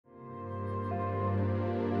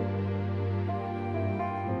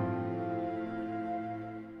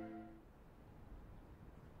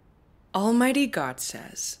Almighty God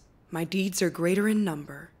says, "My deeds are greater in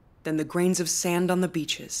number than the grains of sand on the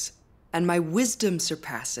beaches, and my wisdom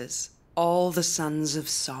surpasses all the sons of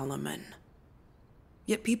Solomon."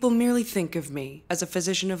 Yet people merely think of me as a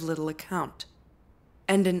physician of little account,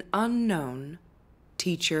 and an unknown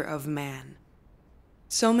teacher of man.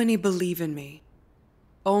 So many believe in me,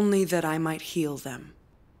 only that I might heal them.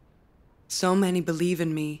 So many believe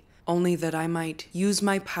in me, only that I might use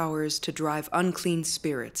my powers to drive unclean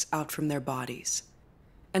spirits out from their bodies.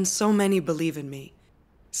 And so many believe in me,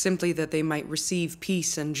 simply that they might receive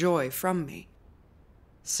peace and joy from me.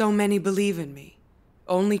 So many believe in me,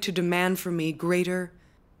 only to demand from me greater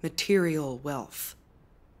material wealth.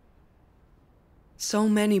 So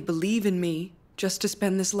many believe in me just to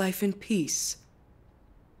spend this life in peace,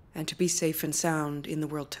 and to be safe and sound in the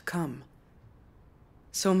world to come.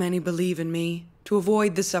 So many believe in me to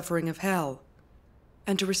avoid the suffering of hell,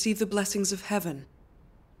 and to receive the blessings of heaven.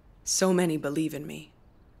 So many believe in me,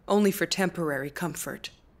 only for temporary comfort,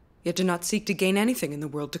 yet do not seek to gain anything in the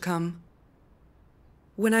world to come.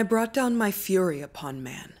 When I brought down my fury upon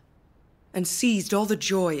man, and seized all the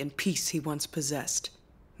joy and peace he once possessed,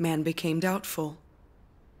 man became doubtful.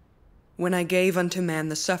 When I gave unto man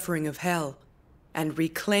the suffering of hell, and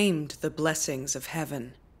reclaimed the blessings of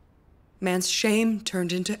heaven, man's shame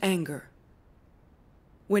turned into anger.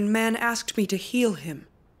 When man asked me to heal him,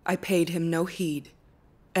 I paid him no heed,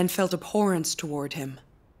 and felt abhorrence toward him.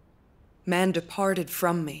 Man departed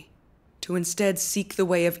from me, to instead seek the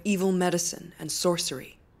way of evil medicine and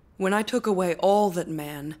sorcery. When I took away all that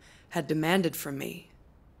man had demanded from me,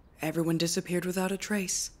 everyone disappeared without a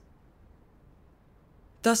trace.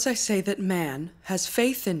 Thus I say that man has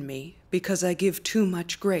faith in me because I give too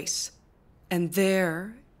much grace, and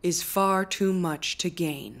there is far too much to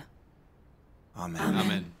gain. Amen. Amen.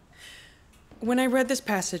 Amen. When I read this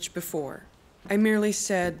passage before, I merely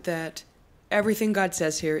said that everything God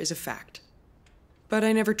says here is a fact, but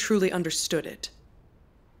I never truly understood it.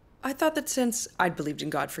 I thought that since I'd believed in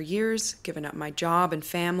God for years, given up my job and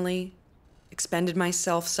family, expended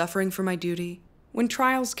myself suffering for my duty, when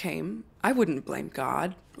trials came, I wouldn't blame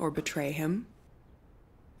God or betray him.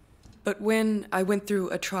 But when I went through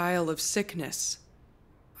a trial of sickness,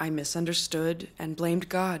 I misunderstood and blamed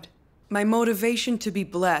God. My motivation to be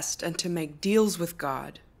blessed and to make deals with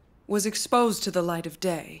God was exposed to the light of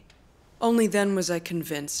day. Only then was I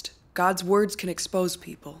convinced God's words can expose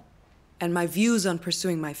people, and my views on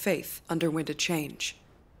pursuing my faith underwent a change.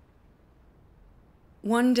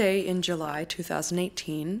 One day in July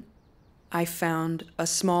 2018, I found a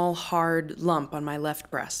small, hard lump on my left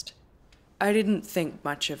breast. I didn't think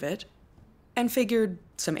much of it, and figured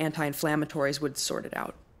some anti-inflammatories would sort it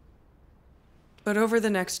out. But over the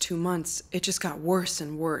next 2 months, it just got worse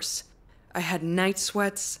and worse. I had night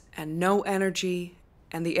sweats and no energy,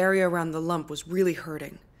 and the area around the lump was really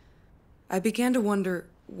hurting. I began to wonder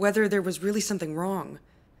whether there was really something wrong,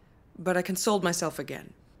 but I consoled myself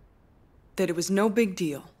again, that it was no big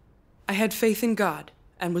deal. I had faith in God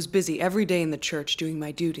and was busy every day in the church doing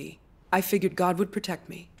my duty. I figured God would protect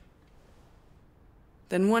me.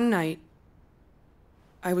 Then one night,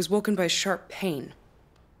 I was woken by sharp pain.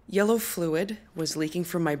 Yellow fluid was leaking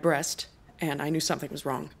from my breast, and I knew something was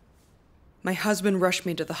wrong. My husband rushed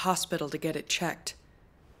me to the hospital to get it checked.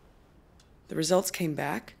 The results came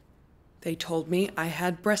back. They told me I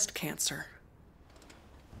had breast cancer.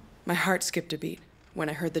 My heart skipped a beat when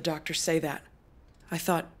I heard the doctor say that. I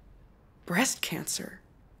thought, breast cancer?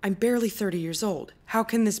 I'm barely 30 years old. How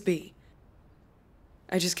can this be?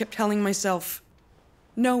 I just kept telling myself,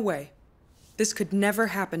 no way. This could never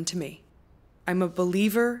happen to me. I'm a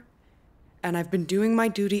believer, and I've been doing my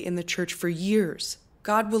duty in the church for years.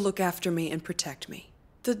 God will look after me and protect me.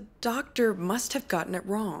 The doctor must have gotten it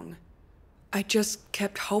wrong. I just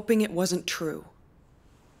kept hoping it wasn't true.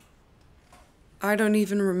 I don't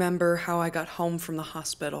even remember how I got home from the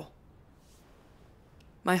hospital.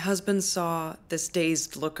 My husband saw this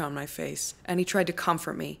dazed look on my face, and he tried to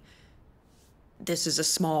comfort me. This is a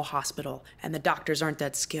small hospital, and the doctors aren't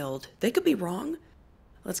that skilled. They could be wrong.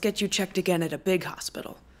 Let's get you checked again at a big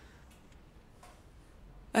hospital.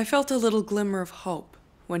 I felt a little glimmer of hope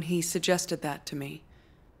when he suggested that to me.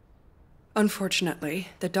 Unfortunately,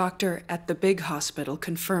 the doctor at the big hospital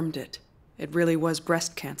confirmed it. It really was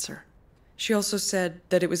breast cancer. She also said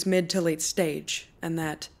that it was mid to late stage, and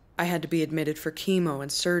that I had to be admitted for chemo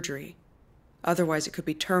and surgery. Otherwise, it could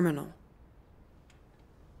be terminal.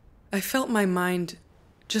 I felt my mind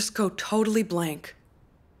just go totally blank,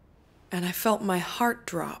 and I felt my heart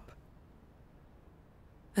drop.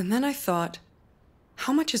 And then I thought,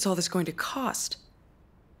 how much is all this going to cost?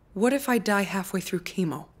 What if I die halfway through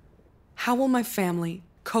chemo? How will my family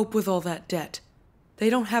cope with all that debt. They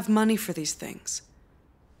don't have money for these things.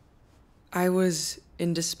 I was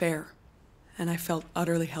in despair, and I felt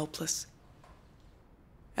utterly helpless.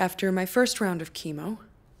 After my first round of chemo,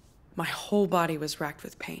 my whole body was racked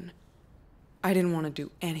with pain. I didn't want to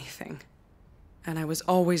do anything, and I was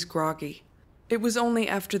always groggy. It was only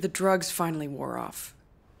after the drugs finally wore off,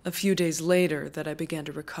 a few days later, that I began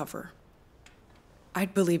to recover.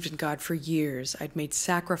 I'd believed in God for years. I'd made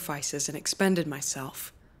sacrifices and expended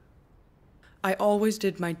myself. I always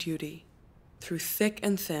did my duty, through thick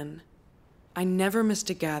and thin. I never missed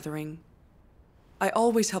a gathering. I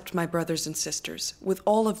always helped my brothers and sisters with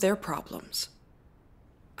all of their problems.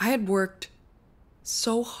 I had worked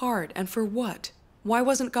so hard, and for what? Why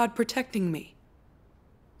wasn't God protecting me?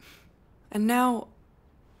 And now,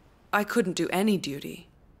 I couldn't do any duty.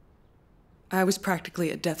 I was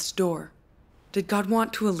practically at death's door. Did God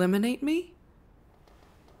want to eliminate me?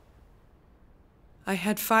 I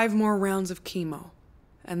had 5 more rounds of chemo,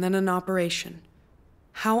 and then an operation.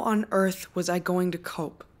 How on earth was I going to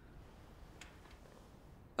cope?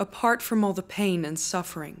 Apart from all the pain and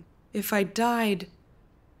suffering, if I died,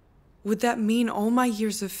 would that mean all my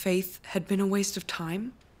years of faith had been a waste of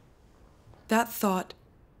time? That thought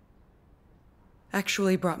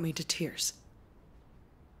actually brought me to tears.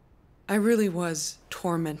 I really was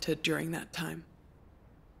tormented during that time.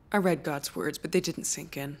 I read God's words, but they didn't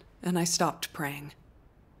sink in, and I stopped praying.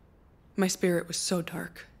 My spirit was so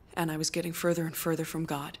dark, and I was getting further and further from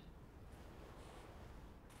God.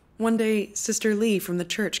 One day, Sister Lee from the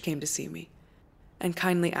church came to see me, and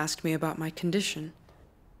kindly asked me about my condition.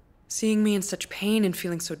 Seeing me in such pain and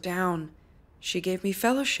feeling so down, she gave me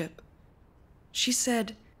fellowship. She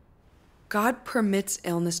said, God permits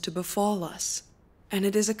illness to befall us, and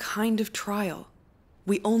it is a kind of trial.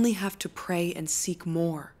 We only have to pray and seek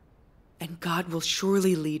more, and God will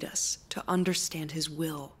surely lead us to understand His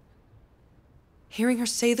will. Hearing her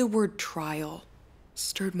say the word trial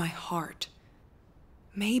stirred my heart.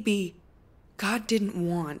 Maybe God didn't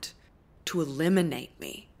want to eliminate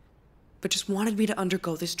me, but just wanted me to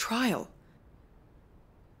undergo this trial.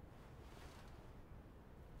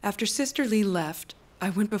 After Sister Lee left, I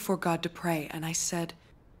went before God to pray, and I said,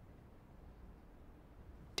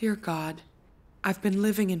 Dear God, I've been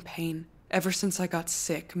living in pain ever since I got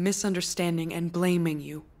sick, misunderstanding and blaming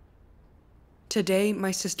you. Today,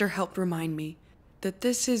 my sister helped remind me that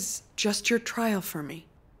this is just your trial for me.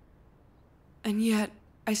 And yet,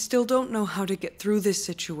 I still don't know how to get through this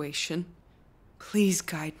situation. Please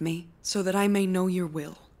guide me so that I may know your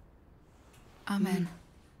will. Amen.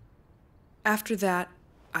 After that,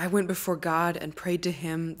 I went before God and prayed to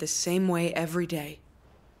Him the same way every day.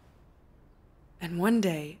 And one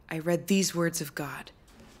day, I read these words of God.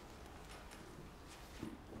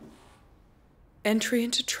 Entry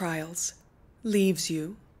into trials leaves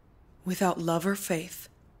you without love or faith.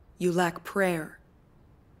 You lack prayer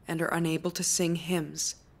and are unable to sing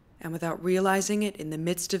hymns. And without realizing it, in the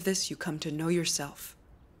midst of this, you come to know yourself.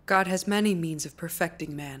 God has many means of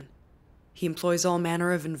perfecting man. He employs all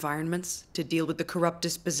manner of environments to deal with the corrupt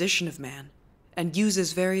disposition of man, and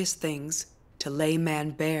uses various things to lay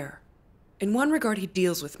man bare. In one regard, He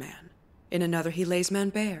deals with man. In another, He lays man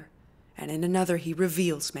bare. And in another, He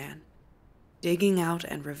reveals man, digging out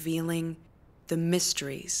and revealing the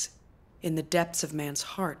mysteries in the depths of man's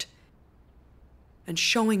heart, and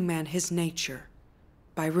showing man his nature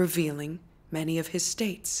by revealing many of his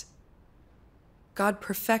states. God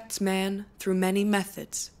perfects man through many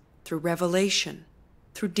methods, through revelation,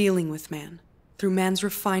 through dealing with man, through man's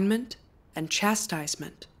refinement and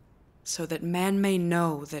chastisement, so that man may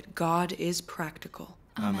know that God is practical.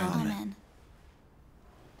 Amen. Amen.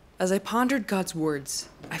 As I pondered God's words,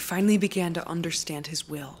 I finally began to understand His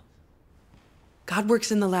will. God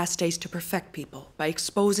works in the last days to perfect people by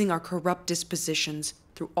exposing our corrupt dispositions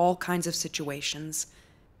through all kinds of situations,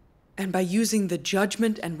 and by using the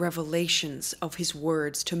judgment and revelations of His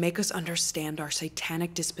words to make us understand our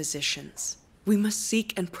satanic dispositions. We must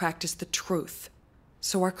seek and practice the truth,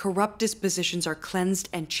 so our corrupt dispositions are cleansed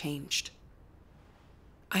and changed.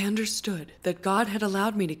 I understood that God had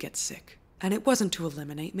allowed me to get sick, and it wasn't to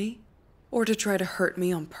eliminate me, or to try to hurt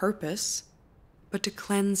me on purpose, but to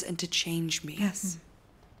cleanse and to change me. Yes.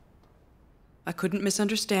 I couldn't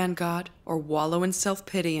misunderstand God or wallow in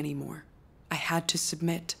self-pity anymore. I had to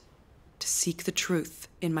submit, to seek the truth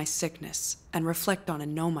in my sickness and reflect on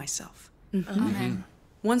and know myself. Amen.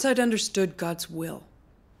 Once I'd understood God's will,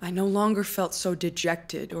 I no longer felt so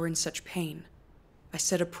dejected or in such pain. I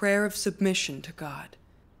said a prayer of submission to God.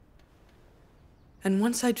 And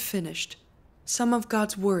once I'd finished, some of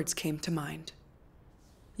God's words came to mind.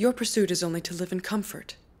 Your pursuit is only to live in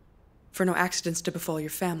comfort. for no accidents to befall your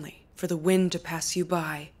family, for the wind to pass you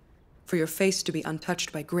by, for your face to be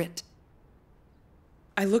untouched by grit.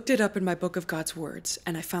 I looked it up in my book of God's words,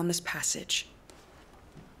 and I found this passage.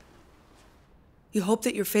 You hope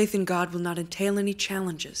that your faith in God will not entail any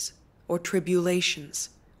challenges, or tribulations,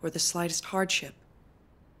 or the slightest hardship.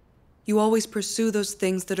 You always pursue those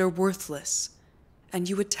things that are worthless, and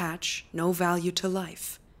you attach no value to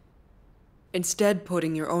life, instead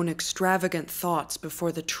putting your own extravagant thoughts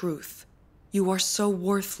before the truth. You are so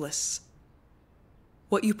worthless.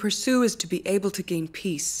 What you pursue is to be able to gain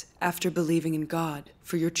peace after believing in God,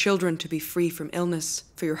 for your children to be free from illness,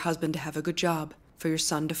 for your husband to have a good job, for your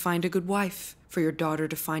son to find a good wife, for your daughter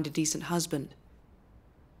to find a decent husband,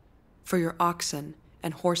 for your oxen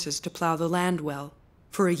and horses to plow the land well,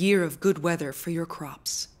 for a year of good weather for your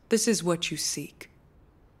crops. This is what you seek.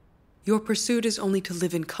 Your pursuit is only to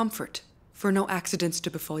live in comfort, for no accidents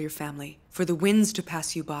to befall your family, for the winds to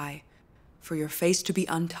pass you by, for your face to be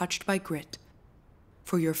untouched by grit,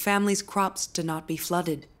 for your family's crops to not be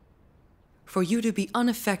flooded, for you to be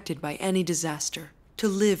unaffected by any disaster, to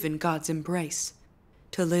live in God's embrace,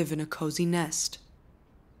 to live in a cozy nest.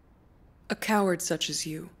 A coward such as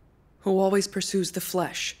you, who always pursues the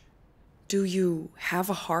flesh, do you have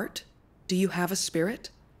a heart? Do you have a spirit?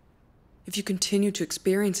 If you continue to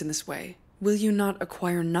experience in this way, will you not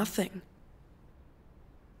acquire nothing?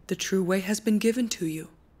 The true way has been given to you,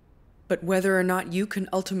 but whether or not you can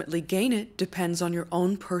ultimately gain it depends on your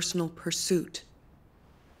own personal pursuit.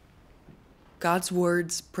 God's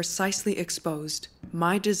words precisely exposed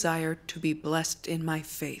my desire to be blessed in my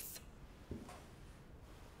faith.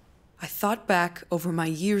 I thought back over my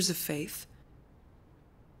years of faith.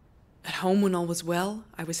 At home when all was well,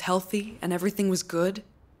 I was healthy and everything was good.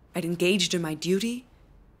 I'd engaged in my duty,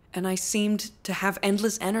 and I seemed to have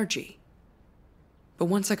endless energy. But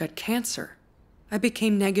once I got cancer, I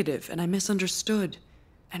became negative and I misunderstood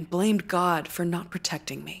and blamed God for not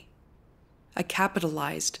protecting me. I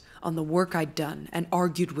capitalized on the work I'd done and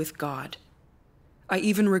argued with God. I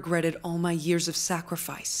even regretted all my years of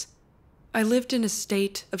sacrifice. I lived in a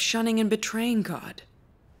state of shunning and betraying God.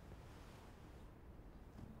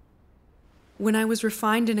 When I was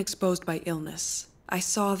refined and exposed by illness, I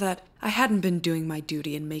saw that I hadn't been doing my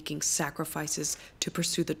duty in making sacrifices to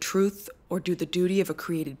pursue the truth or do the duty of a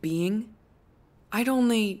created being. I'd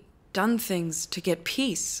only done things to get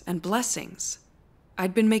peace and blessings.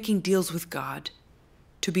 I'd been making deals with God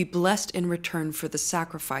to be blessed in return for the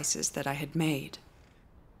sacrifices that I had made.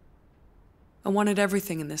 I wanted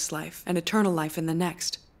everything in this life and eternal life in the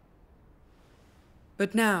next.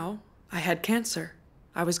 But now I had cancer.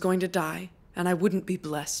 I was going to die, and I wouldn't be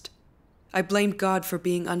blessed. I blamed God for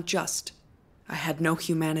being unjust. I had no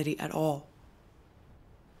humanity at all.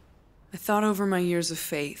 I thought over my years of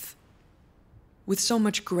faith. With so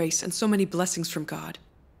much grace and so many blessings from God,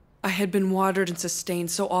 I had been watered and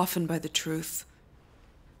sustained so often by the truth.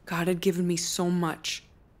 God had given me so much,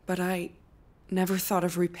 but I never thought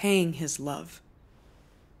of repaying His love.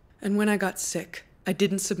 And when I got sick, I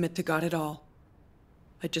didn't submit to God at all.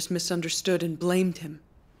 I just misunderstood and blamed Him.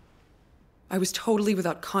 I was totally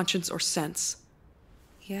without conscience or sense.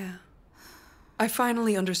 Yeah. I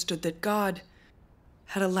finally understood that God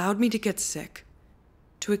had allowed me to get sick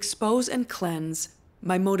to expose and cleanse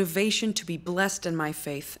my motivation to be blessed in my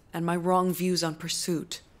faith and my wrong views on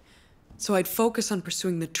pursuit. So I'd focus on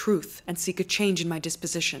pursuing the truth and seek a change in my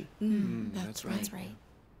disposition. That's right. That's right.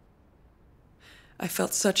 I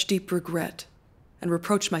felt such deep regret and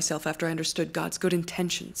reproached myself after I understood God's good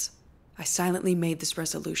intentions. I silently made this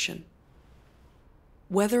resolution.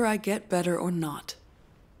 Whether I get better or not,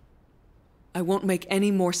 I won't make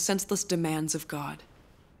any more senseless demands of God.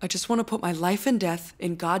 I just want to put my life and death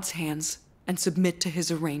in God's hands and submit to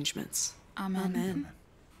His arrangements. Amen. Amen.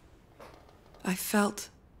 I felt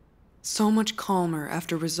so much calmer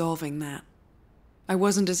after resolving that. I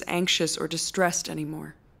wasn't as anxious or distressed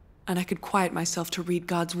anymore, and I could quiet myself to read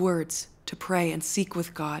God's words, to pray and seek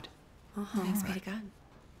with God. Thanks be to God.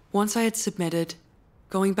 Once I had submitted,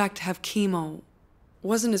 going back to have chemo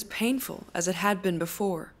wasn't as painful as it had been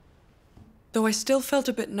before. Though I still felt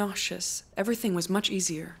a bit nauseous, everything was much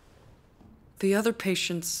easier. The other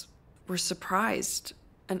patients were surprised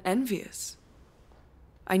and envious.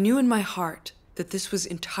 I knew in my heart that this was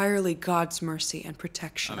entirely God's mercy and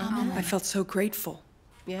protection. Amen. I felt so grateful.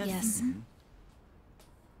 Yes.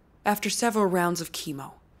 After several rounds of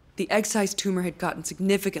chemo, the egg-sized tumor had gotten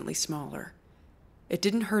significantly smaller. It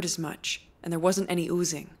didn't hurt as much, and there wasn't any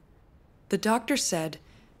oozing. The doctor said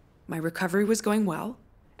my recovery was going well,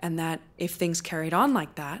 and that if things carried on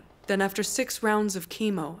like that, then after 6 rounds of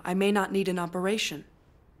chemo, I may not need an operation.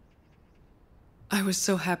 I was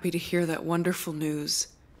so happy to hear that wonderful news.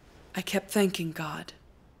 I kept thanking God.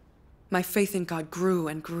 My faith in God grew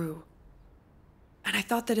and grew. And I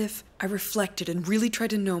thought that if I reflected and really tried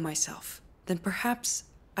to know myself, then perhaps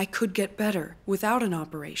I could get better without an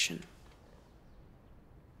operation.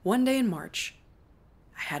 One day in March,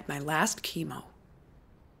 I had my last chemo.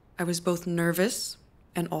 I was both nervous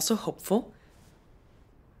and also hopeful.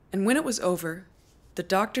 And when it was over, the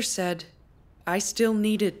doctor said I still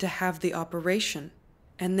needed to have the operation,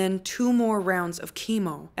 and then 2 more rounds of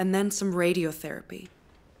chemo, and then some radiotherapy.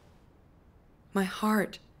 My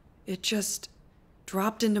heart, it just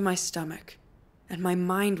dropped into my stomach, and my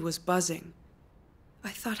mind was buzzing.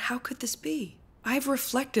 I thought, how could this be? I've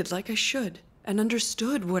reflected like I should, and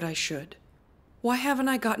understood what I should. Why haven't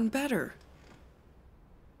I gotten better?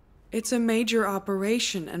 It's a major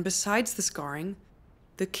operation, and besides the scarring,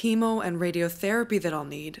 the chemo and radiotherapy that I'll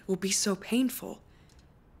need will be so painful,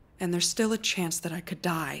 and there's still a chance that I could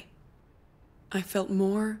die. I felt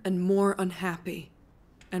more and more unhappy,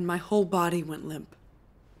 and my whole body went limp.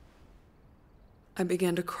 I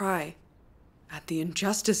began to cry at the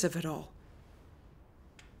injustice of it all.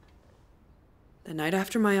 The night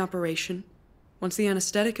after my operation, once the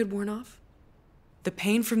anesthetic had worn off, the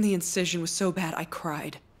pain from the incision was so bad I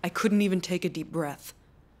cried. I couldn't even take a deep breath.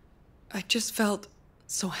 I just felt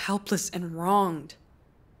so helpless and wronged,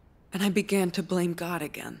 and I began to blame God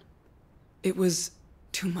again. It was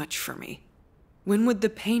too much for me. When would the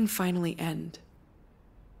pain finally end?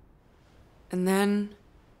 And then,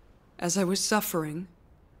 as I was suffering,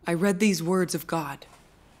 I read these words of God.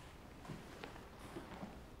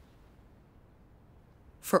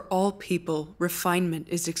 For all people, refinement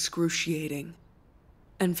is excruciating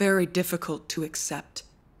and very difficult to accept.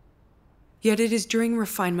 Yet it is during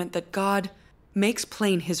refinement that God makes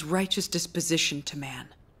plain his righteous disposition to man,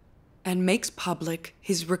 and makes public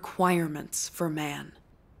his requirements for man,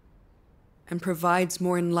 and provides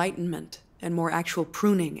more enlightenment and more actual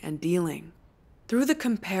pruning and dealing. Through the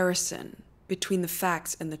comparison between the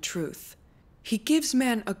facts and the truth, he gives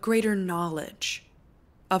man a greater knowledge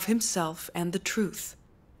of himself and the truth,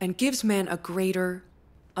 and gives man a greater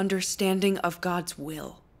understanding of God's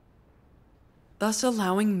will, thus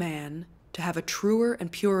allowing man to have a truer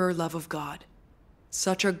and purer love of God.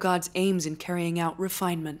 Such are God's aims in carrying out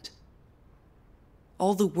refinement.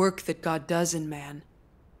 All the work that God does in man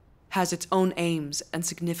has its own aims and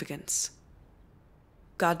significance.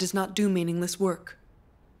 God does not do meaningless work,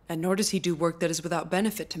 and nor does he do work that is without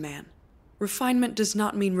benefit to man. Refinement does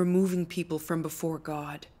not mean removing people from before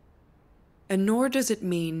God, and nor does it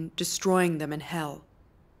mean destroying them in hell.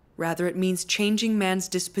 Rather, it means changing man's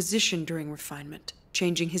disposition during refinement,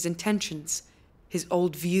 changing his intentions, his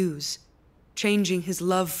old views, changing his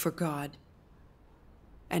love for God,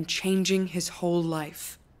 and changing his whole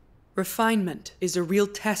life. Refinement is a real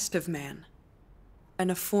test of man,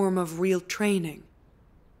 and a form of real training,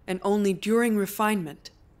 and only during refinement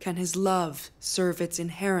can his love serve its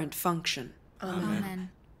inherent function.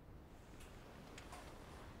 Amen.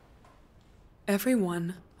 Every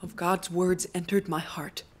one of God's words entered my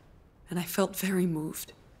heart, and I felt very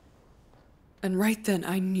moved. And right then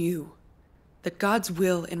I knew that God's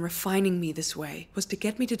will in refining me this way was to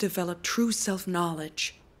get me to develop true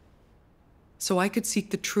self-knowledge, so I could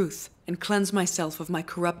seek the truth and cleanse myself of my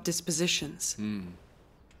corrupt dispositions.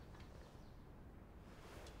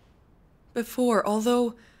 Before,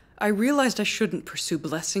 although I realized I shouldn't pursue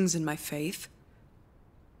blessings in my faith,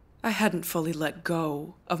 I hadn't fully let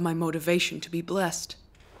go of my motivation to be blessed.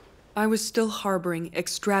 I was still harboring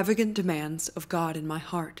extravagant demands of God in my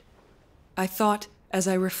heart. I thought, as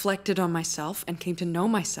I reflected on myself and came to know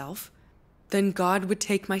myself, then God would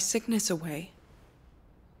take my sickness away.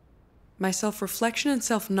 My self-reflection and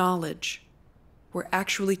self-knowledge were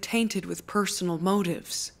actually tainted with personal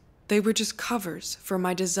motives. They were just covers for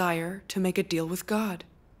my desire to make a deal with God.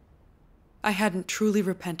 I hadn't truly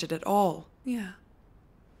repented at all.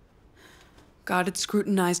 God had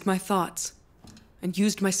scrutinized my thoughts and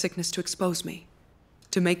used my sickness to expose me,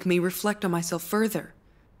 to make me reflect on myself further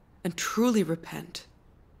and truly repent.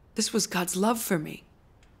 This was God's love for me.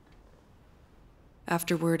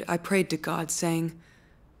 Afterward, I prayed to God, saying,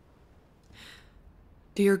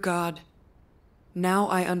 Dear God, now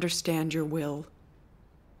I understand your will.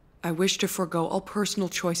 I wish to forego all personal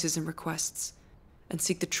choices and requests and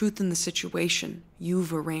seek the truth in the situation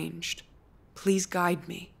you've arranged. Please guide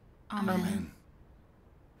me. Amen.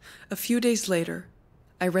 A few days later,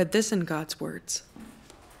 I read this in God's words.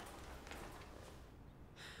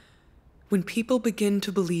 When people begin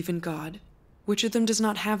to believe in God, which of them does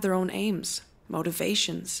not have their own aims,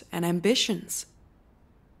 motivations, and ambitions?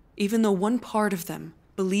 Even though one part of them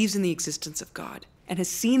believes in the existence of God and has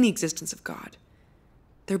seen the existence of God,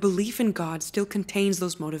 their belief in God still contains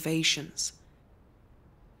those motivations.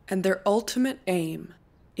 And their ultimate aim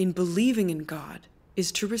in believing in God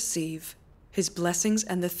is to receive His blessings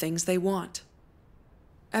and the things they want.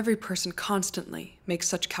 Every person constantly makes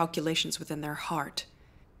such calculations within their heart,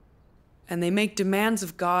 and they make demands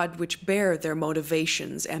of God which bear their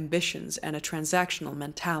motivations, ambitions, and a transactional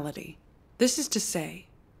mentality. This is to say,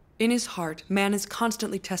 in his heart, man is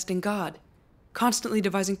constantly testing God, constantly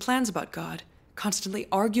devising plans about God, constantly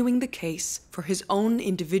arguing the case for his own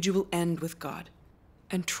individual end with God,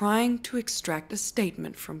 and trying to extract a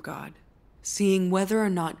statement from God, seeing whether or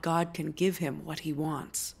not God can give him what he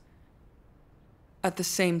wants. At the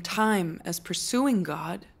same time as pursuing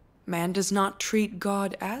God, man does not treat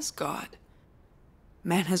God as God.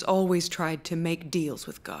 Man has always tried to make deals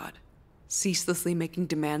with God, ceaselessly making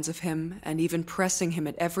demands of him and even pressing him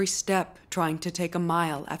at every step, trying to take a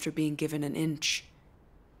mile after being given an inch.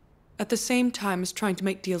 At the same time as trying to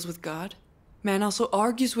make deals with God, man also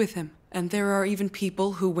argues with him, and there are even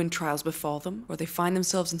people who, when trials befall them, or they find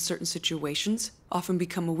themselves in certain situations, often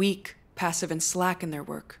become weak, passive, and slack in their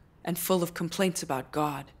work, and full of complaints about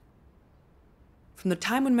God. From the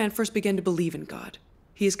time when man first began to believe in God,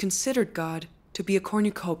 he has considered God to be a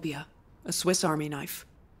cornucopia, a Swiss Army knife.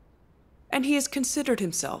 And he has considered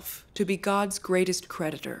himself to be God's greatest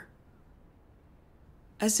creditor.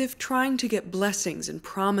 As if trying to get blessings and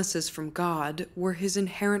promises from God were his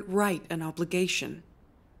inherent right and obligation,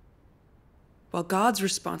 while God's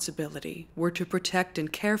responsibility were to protect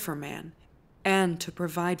and care for man and to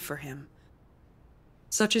provide for him.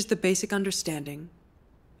 Such is the basic understanding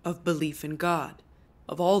of belief in God,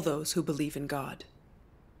 of all those who believe in God.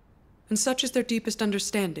 And such is their deepest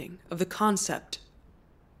understanding of the concept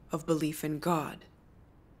of belief in God.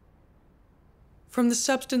 From the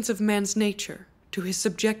substance of man's nature to his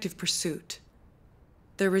subjective pursuit,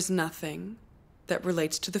 there is nothing that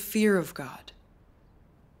relates to the fear of God.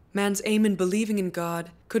 Man's aim in believing in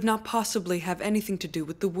God could not possibly have anything to do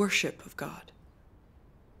with the worship of God.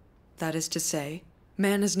 That is to say,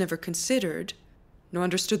 man has never considered nor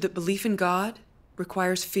understood that belief in God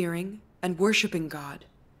requires fearing and worshiping God.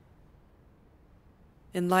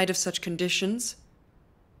 In light of such conditions,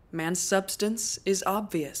 man's substance is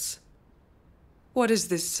obvious. What is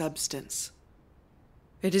this substance?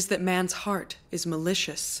 It is that man's heart is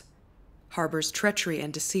malicious, harbors treachery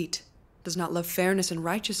and deceit, does not love fairness and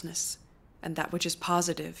righteousness, and that which is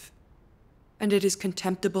positive, and it is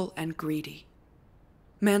contemptible and greedy.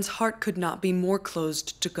 Man's heart could not be more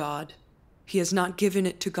closed to God. He has not given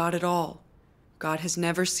it to God at all. God has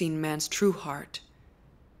never seen man's true heart,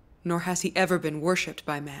 nor has he ever been worshipped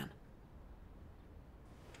by man.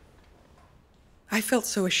 I felt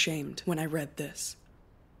so ashamed when I read this.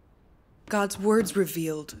 God's words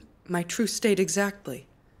revealed my true state exactly.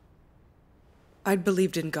 I'd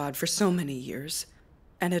believed in God for so many years,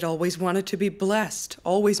 and had always wanted to be blessed,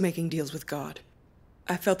 always making deals with God.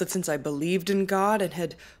 I felt that since I believed in God and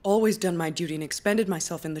had always done my duty and expended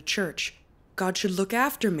myself in the church, God should look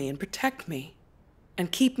after me and protect me,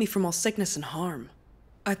 and keep me from all sickness and harm.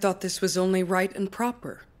 I thought this was only right and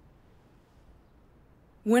proper.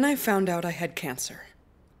 When I found out I had cancer,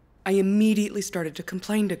 I immediately started to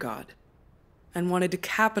complain to God, and wanted to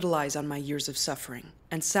capitalize on my years of suffering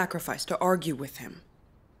and sacrifice to argue with him.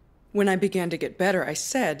 When I began to get better, I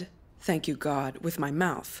said, "Thank you, God," with my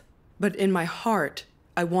mouth. But in my heart,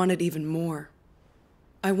 I wanted even more.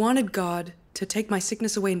 I wanted God to take my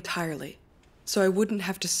sickness away entirely, so I wouldn't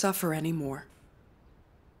have to suffer anymore.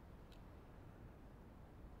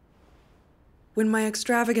 When my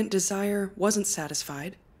extravagant desire wasn't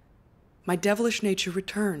satisfied, my devilish nature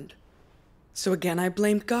returned. So again I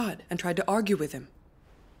blamed God and tried to argue with him.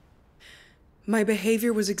 My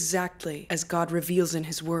behavior was exactly as God reveals in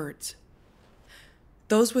his words.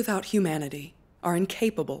 Those without humanity are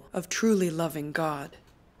incapable of truly loving God.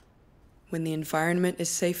 When the environment is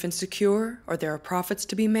safe and secure, or there are profits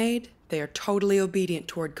to be made, they are totally obedient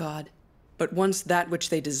toward God. But once that which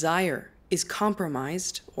they desire is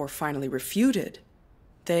compromised or finally refuted,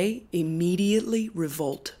 they immediately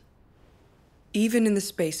revolt. Even in the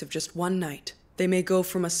space of just one night, they may go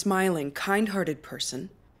from a smiling, kind-hearted person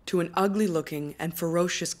to an ugly-looking and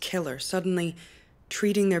ferocious killer, suddenly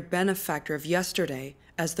treating their benefactor of yesterday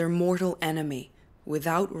as their mortal enemy,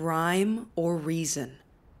 without rhyme or reason.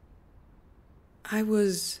 I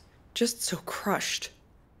was just so crushed.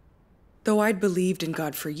 Though I'd believed in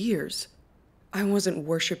God for years, I wasn't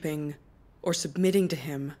worshiping or submitting to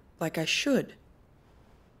him like I should.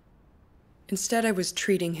 Instead, I was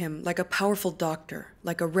treating him like a powerful doctor,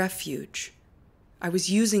 like a refuge. I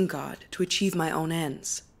was using God to achieve my own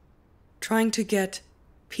ends, trying to get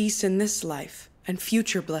peace in this life and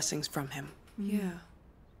future blessings from Him. Yeah.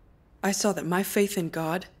 I saw that my faith in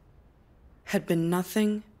God had been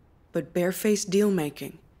nothing but barefaced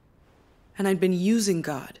deal-making, and I'd been using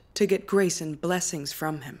God to get grace and blessings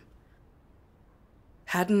from Him.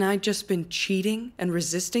 Hadn't I just been cheating and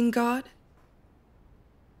resisting God?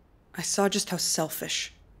 I saw just how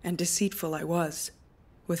selfish and deceitful I was,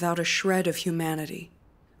 without a shred of humanity,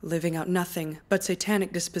 living out nothing but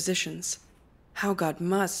satanic dispositions. How God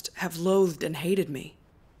must have loathed and hated me.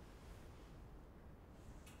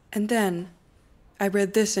 And then I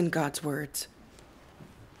read this in God's words.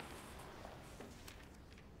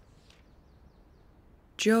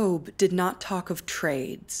 Job did not talk of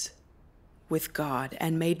trades with God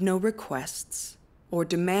and made no requests or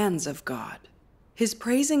demands of God. His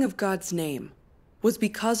praising of God's name was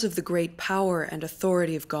because of the great power and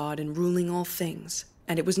authority of God in ruling all things,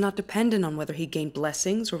 and it was not dependent on whether he gained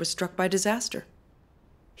blessings or was struck by disaster.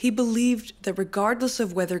 He believed that regardless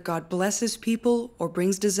of whether God blesses people or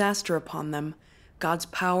brings disaster upon them, God's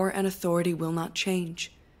power and authority will not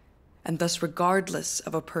change. And thus, regardless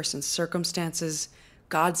of a person's circumstances,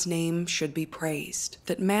 God's name should be praised.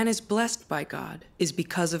 That man is blessed by God is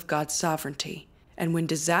because of God's sovereignty. And when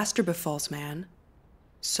disaster befalls man,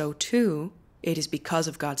 so too it is because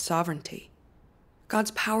of God's sovereignty.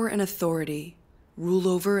 God's power and authority rule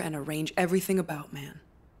over and arrange everything about man.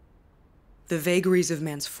 The vagaries of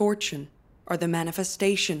man's fortune are the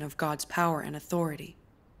manifestation of God's power and authority.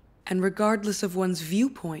 And regardless of one's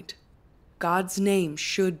viewpoint, God's name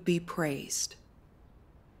should be praised.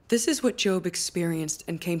 This is what Job experienced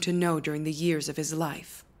and came to know during the years of his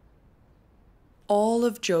life. All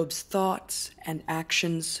of Job's thoughts and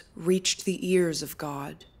actions reached the ears of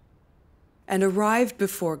God and arrived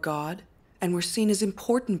before God and were seen as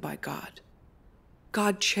important by God.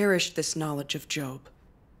 God cherished this knowledge of Job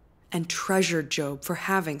and treasured Job for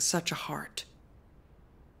having such a heart.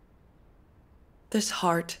 This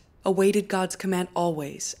heart awaited God's command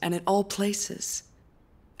always and in all places,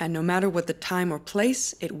 and no matter what the time or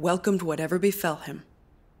place, it welcomed whatever befell him.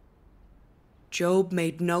 Job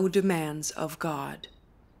made no demands of God.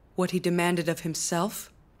 What he demanded of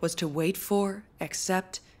himself was to wait for,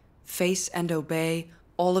 accept, face, and obey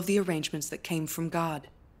all of the arrangements that came from God.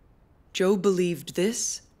 Job believed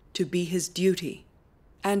this to be his duty,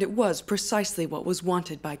 and it was precisely what was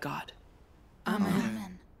wanted by God.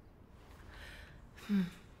 Amen.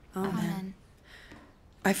 Amen.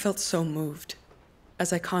 I felt so moved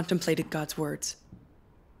as I contemplated God's words.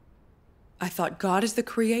 I thought, God is the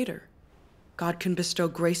creator. God can bestow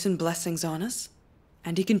grace and blessings on us,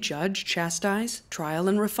 and he can judge, chastise, trial,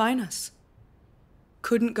 and refine us.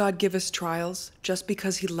 Couldn't God give us trials just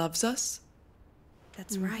because he loves us?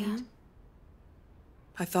 That's right.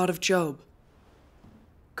 I thought of Job.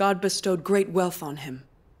 God bestowed great wealth on him,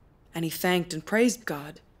 and he thanked and praised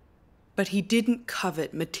God, but he didn't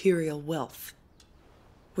covet material wealth.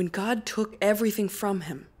 When God took everything from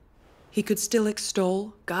him, he could still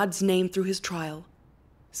extol God's name through his trial,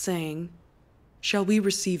 saying, "Shall we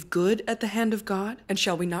receive good at the hand of God, and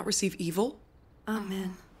shall we not receive evil?"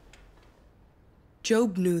 Amen.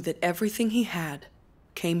 Job knew that everything he had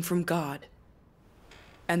came from God,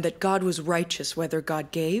 and that God was righteous whether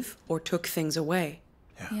God gave or took things away.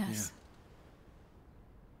 Yes.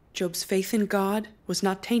 Job's faith in God was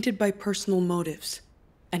not tainted by personal motives,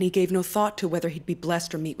 and he gave no thought to whether he'd be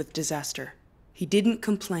blessed or meet with disaster. He didn't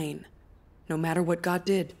complain, no matter what God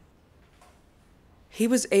did. He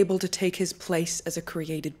was able to take his place as a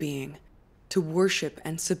created being, to worship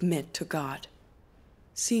and submit to God.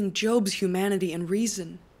 Seeing Job's humanity and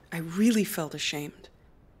reason, I really felt ashamed.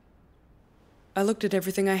 I looked at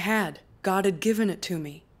everything I had. God had given it to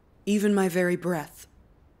me, even my very breath.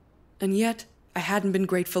 And yet, I hadn't been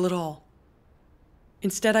grateful at all.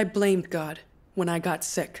 Instead, I blamed God when I got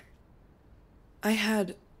sick. I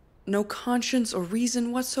had no conscience or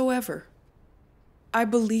reason whatsoever. I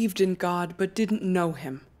believed in God but didn't know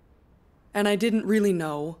him, and I didn't really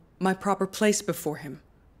know my proper place before him,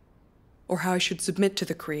 or how I should submit to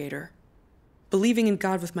the Creator. Believing in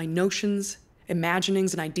God with my notions,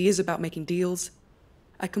 imaginings, and ideas about making deals,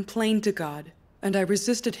 I complained to God, and I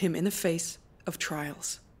resisted him in the face of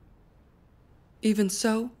trials. Even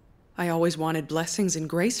so, I always wanted blessings and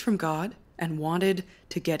grace from God, and wanted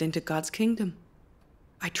to get into God's kingdom.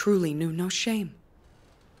 I truly knew no shame.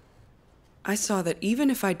 I saw that even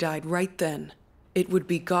if I died right then, it would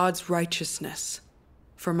be God's righteousness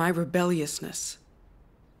for my rebelliousness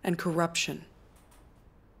and corruption.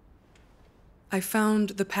 I found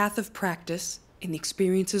the path of practice in the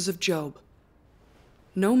experiences of Job.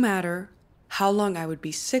 No matter how long I would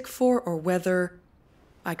be sick for or whether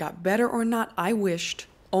I got better or not. I wished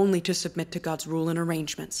only to submit to God's rule and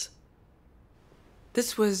arrangements.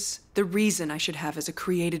 This was the reason I should have as a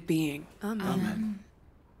created being. Amen.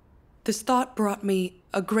 This thought brought me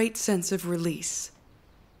a great sense of release.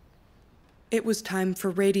 It was time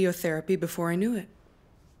for radiotherapy before I knew it.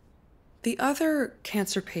 The other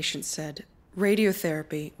cancer patients said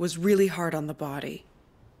radiotherapy was really hard on the body,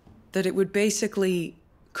 that it would basically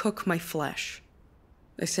cook my flesh.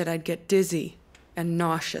 They said I'd get dizzy and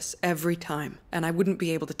nauseous every time, and I wouldn't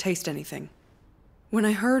be able to taste anything. When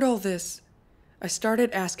I heard all this, I started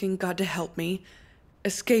asking God to help me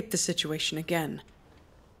escape the situation again.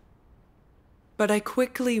 But I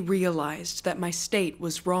quickly realized that my state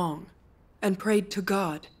was wrong and prayed to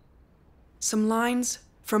God. Some lines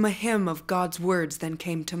from a hymn of God's words then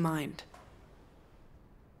came to mind.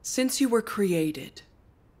 Since you were created,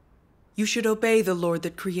 you should obey the Lord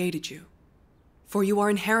that created you, for you are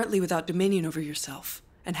inherently without dominion over yourself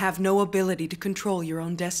and have no ability to control your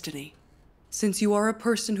own destiny. Since you are a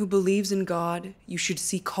person who believes in God, you should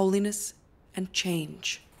seek holiness and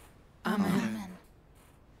change. Amen.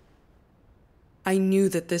 I knew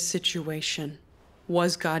that this situation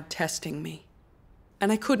was God testing me,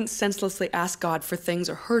 and I couldn't senselessly ask God for things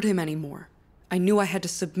or hurt him anymore. I knew I had to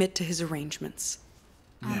submit to his arrangements.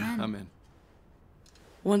 Yeah, amen.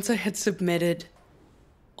 Once I had submitted,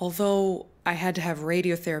 although I had to have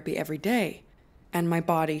radiotherapy every day, and my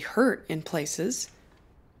body hurt in places,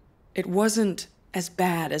 it wasn't as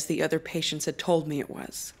bad as the other patients had told me it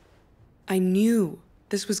was. I knew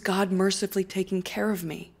this was God mercifully taking care of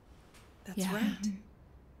me. That's right.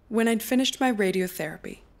 When I'd finished my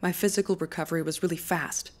radiotherapy, my physical recovery was really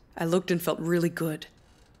fast. I looked and felt really good.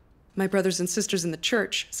 My brothers and sisters in the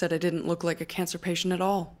church said I didn't look like a cancer patient at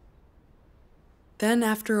all. Then,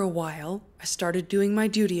 after a while, I started doing my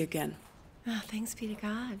duty again. Oh, thanks be to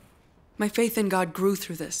God. My faith in God grew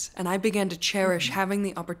through this, and I began to cherish having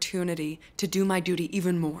the opportunity to do my duty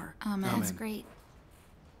even more. Amen. That's great.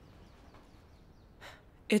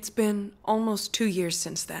 It's been almost 2 years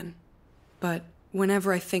since then, but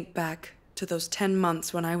whenever I think back to those 10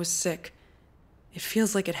 months when I was sick, it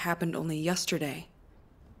feels like it happened only yesterday.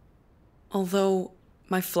 Although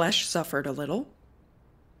my flesh suffered a little,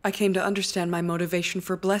 I came to understand my motivation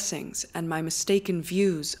for blessings and my mistaken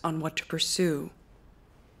views on what to pursue.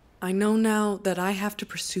 I know now that I have to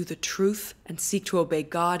pursue the truth and seek to obey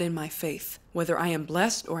God in my faith. Whether I am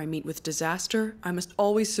blessed or I meet with disaster, I must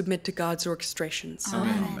always submit to God's orchestrations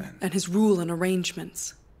and his rule and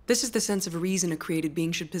arrangements. This is the sense of reason a created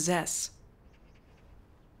being should possess.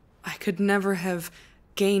 I could never have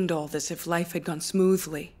gained all this if life had gone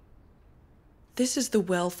smoothly. This is the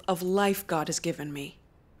wealth of life God has given me.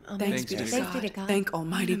 Thanks be to God. Thank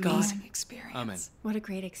Almighty God. Amazing experience. Amen. What a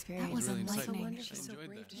great experience. That was enlightening. I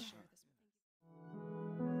enjoyed that.